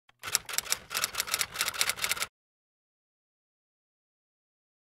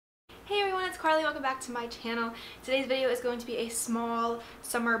Hey everyone, it's Carly. Welcome back to my channel. Today's video is going to be a small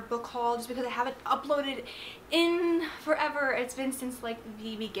summer book haul just because I haven't uploaded in forever. It's been since like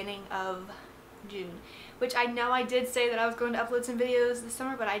the beginning of June, which I know I did say that I was going to upload some videos this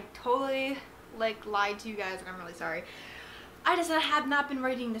summer, but I totally lied to you guys and I'm really sorry. I just have not been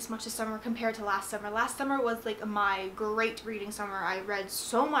reading this much this summer compared to last summer. Last summer was like my great reading summer. I read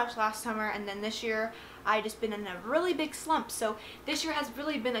so much last summer, and then this year I just been in a really big slump. So this year has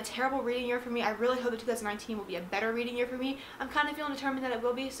really been a terrible reading year for me. I really hope that 2019 will be a better reading year for me. I'm kind of feeling determined that it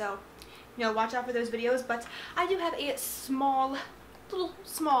will be, so you know, watch out for those videos. But I do have a little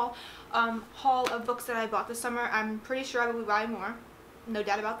small haul of books that I bought this summer. I'm pretty sure I will be buying more, no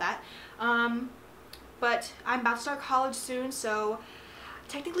doubt about that. But I'm about to start college soon, so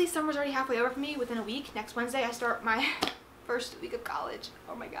technically summer's already halfway over for me. Within a week, next Wednesday, I start my first week of college.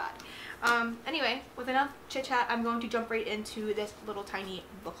 Oh my god. Anyway, with enough chit chat, I'm going to jump right into this little tiny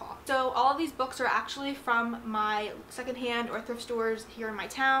book haul. So all of these books are actually from my secondhand or thrift stores here in my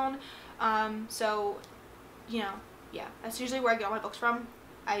town. So, you know, yeah, that's usually where I get all my books from.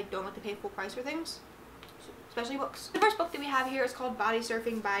 I don't like to pay full price for things, especially books. The first book that we have here is called Body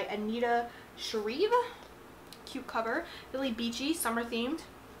Surfing by Anita Shreve. Cute cover, really beachy, summer themed.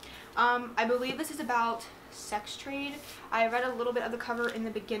 I believe this is about sex trade. I read a little bit of the cover in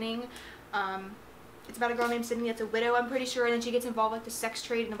the beginning. It's about a girl named Sydney that's a widow, I'm pretty sure, and then she gets involved with the sex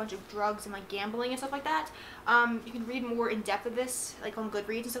trade and a bunch of drugs and like gambling and stuff like that. You can read more in depth of this like on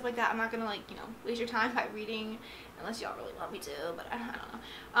Goodreads and stuff like that. I'm not gonna waste your time by reading unless y'all really want me to, but I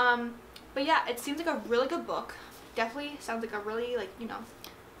don't know. But yeah, it seems like a really good book. Definitely sounds like a really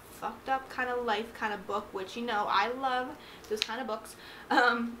fucked up kind of life kind of book, which I love those kind of books,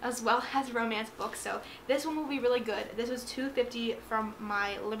 as well as romance books. So this one will be really good. This was $2.50 from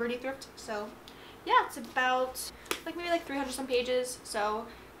my Liberty thrift. So yeah, it's about maybe 300 some pages, so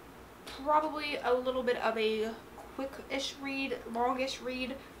probably a little bit of a quick-ish read, longish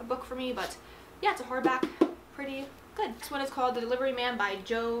read, a book for me, but yeah, it's a hardback, pretty good. This one is called The Delivery Man by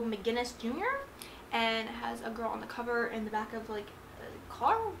Joe McGinnis Jr. and it has a girl on the cover in the back of a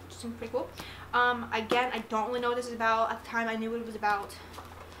car, which seems pretty cool. Again, I don't really know what this is about. At the time I knew what it was about.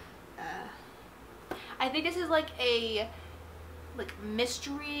 I think this is a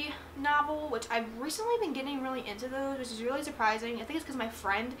mystery novel, which I've recently been getting really into those, which is really surprising. I think it's because my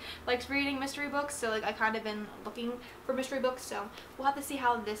friend likes reading mystery books, so I kind of been looking for mystery books, so we'll have to see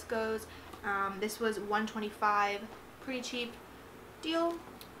how this goes. This was $1.25, pretty cheap deal.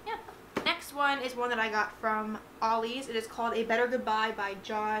 Yeah. Next one is one that I got from Ollie's. It is called A Better Goodbye by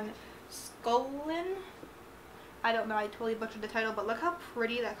John Scullin. I don't know, I totally butchered the title, but look how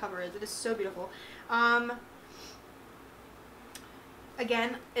pretty that cover is. It is so beautiful.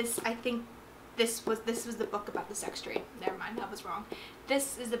 Again, I think this was the book about the sex trade. Never mind, that was wrong.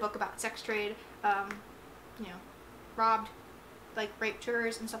 This is the book about sex trade. Robbed, rape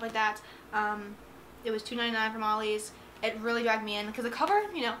triggers and stuff like that. It was $2.99 from Ollie's. It really dragged me in because the cover,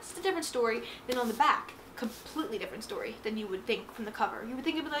 it's a different story than on the back. Completely different story than you would think from the cover. You would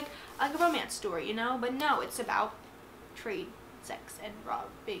think it would be like a romance story, but no, it's about trade, sex, and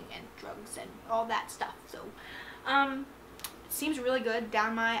robbing, and drugs, and all that stuff. So, it seems really good,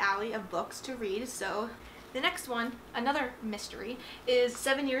 down my alley of books to read. So the next one, another mystery, is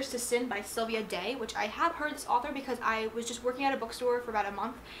 7 Years to Sin by Sylvia Day, which I have heard this author because I was just working at a bookstore for about a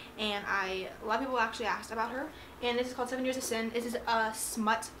month, and a lot of people actually asked about her. And this is called 7 Years to Sin. This is a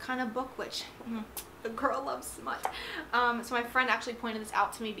smut kind of book, which the girl loves smut. So my friend actually pointed this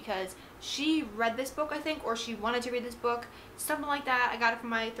out to me because she read this book, I think, or she wanted to read this book, something like that. I got it from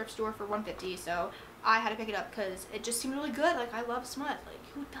my thrift store for $1.50, so I had to pick it up because it just seemed really good. I love smut.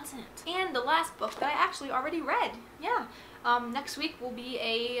 Who doesn't? And the last book that I actually already read. Yeah. Next week will be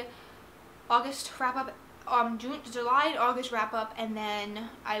a August wrap-up, July and August wrap-up, and then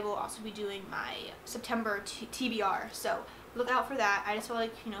I will also be doing my September TBR. So look out for that. I just feel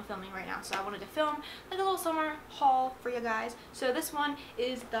like, filming right now, so I wanted to film a little summer haul for you guys. So this one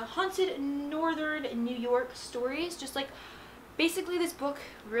is The Haunted Northern New York Stories. Just basically this book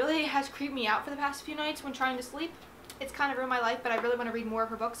really has creeped me out for the past few nights when trying to sleep. It's kind of ruined my life, but I really want to read more of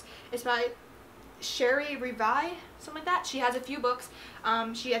her books. It's by Sherry Revi, something like that. She has a few books.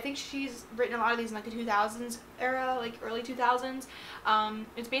 I think she's written a lot of these in the 2000s era, early 2000s.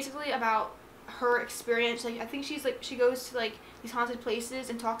 It's basically about her experience. I think she goes to these haunted places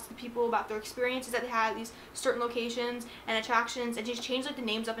and talks to people about their experiences that they had at these certain locations and attractions, and she's changed the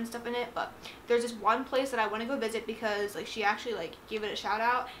names up and stuff in it. But there's this one place that I want to go visit because she actually gave it a shout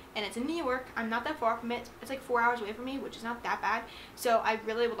out, and it's in New York. I'm not that far from it. It's 4 hours away from me, which is not that bad. So I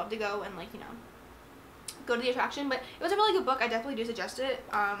really would love to go and go to the attraction, but it was a really good book. I definitely do suggest it.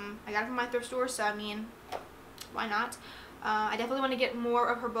 I got it from my thrift store, so I mean, why not? I definitely want to get more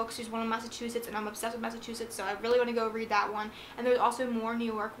of her books. She's one in Massachusetts, and I'm obsessed with Massachusetts, so I really want to go read that one. And there's also more New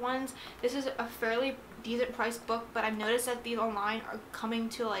York ones. This is a fairly decent price book, but I've noticed that these online are coming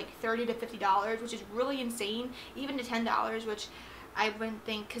to like $30 to $50, which is really insane, even to $10, which I wouldn't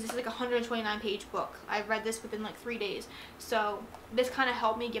think, because this is like a 129 page book. I read this within like 3 days, so this kind of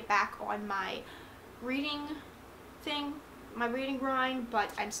helped me get back on my reading grind,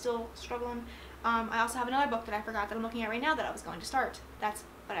 but I'm still struggling. I also have another book that I forgot that I'm looking at right now that I was going to start. That's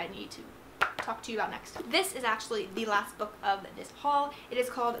what I need to talk to you about next. This is actually the last book of this haul. It is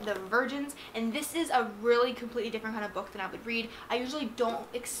called The Virgins, and this is a really completely different kind of book than I would read. I usually don't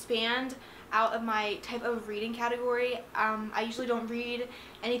expand out of my type of reading category. I usually don't read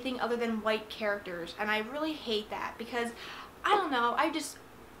anything other than white characters, and I really hate that because I don't know, I'm just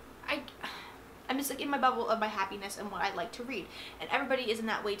like in my bubble of my happiness and what I like to read, and everybody is in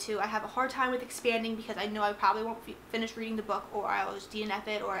that way too. I have a hard time with expanding because I know I probably won't finish reading the book, or I'll just DNF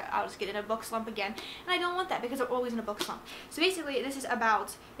it, or I'll just get in a book slump again, and I don't want that because I'm always in a book slump. So basically this is in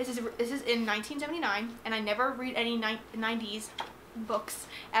 1979, and I never read any 90s books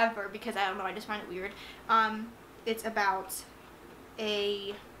ever because I don't know, I just find it weird. It's about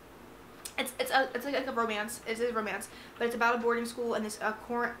it's like a romance. It is a romance, but it's about a boarding school and this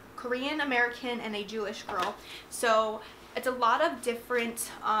Korean American and a Jewish girl. So it's a lot of different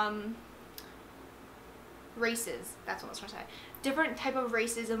races. That's what I was trying to say. Different type of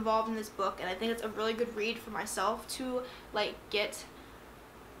races involved in this book, and I think it's a really good read for myself to like get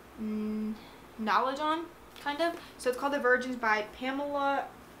knowledge on, kind of. So it's called The Virgins by Pamela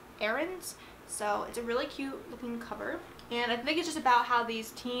Ahrens. So it's a really cute looking cover, and I think it's just about how these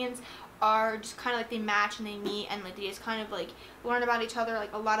teens are just kind of like they match and they meet, and like they just kind of like learn about each other,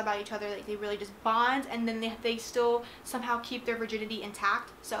 like a lot about each other, like they really just bond, and then they still somehow keep their virginity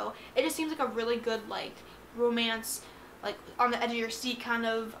intact. So it just seems like a really good like romance, like on the edge of your seat kind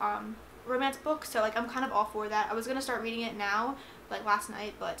of romance book. So like I'm kind of all for that. I was gonna start reading it now, like last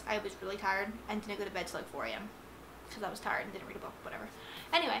night, but I was really tired and didn't go to bed till like 4 a.m. because I was tired and didn't read a book, whatever.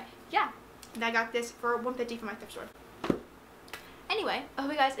 Anyway, yeah, and I got this for $1.50 from my thrift store. Anyway, I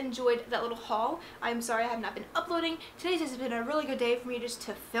hope you guys enjoyed that little haul. I'm sorry I have not been uploading. Today's has been a really good day for me just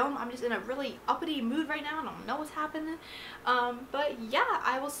to film. I'm just in a really uppity mood right now. I don't know what's happening. But yeah,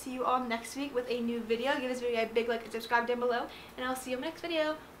 I will see you all next week with a new video. Give this video a big like and subscribe down below, and I'll see you in the next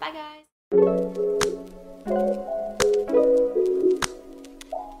video. Bye guys.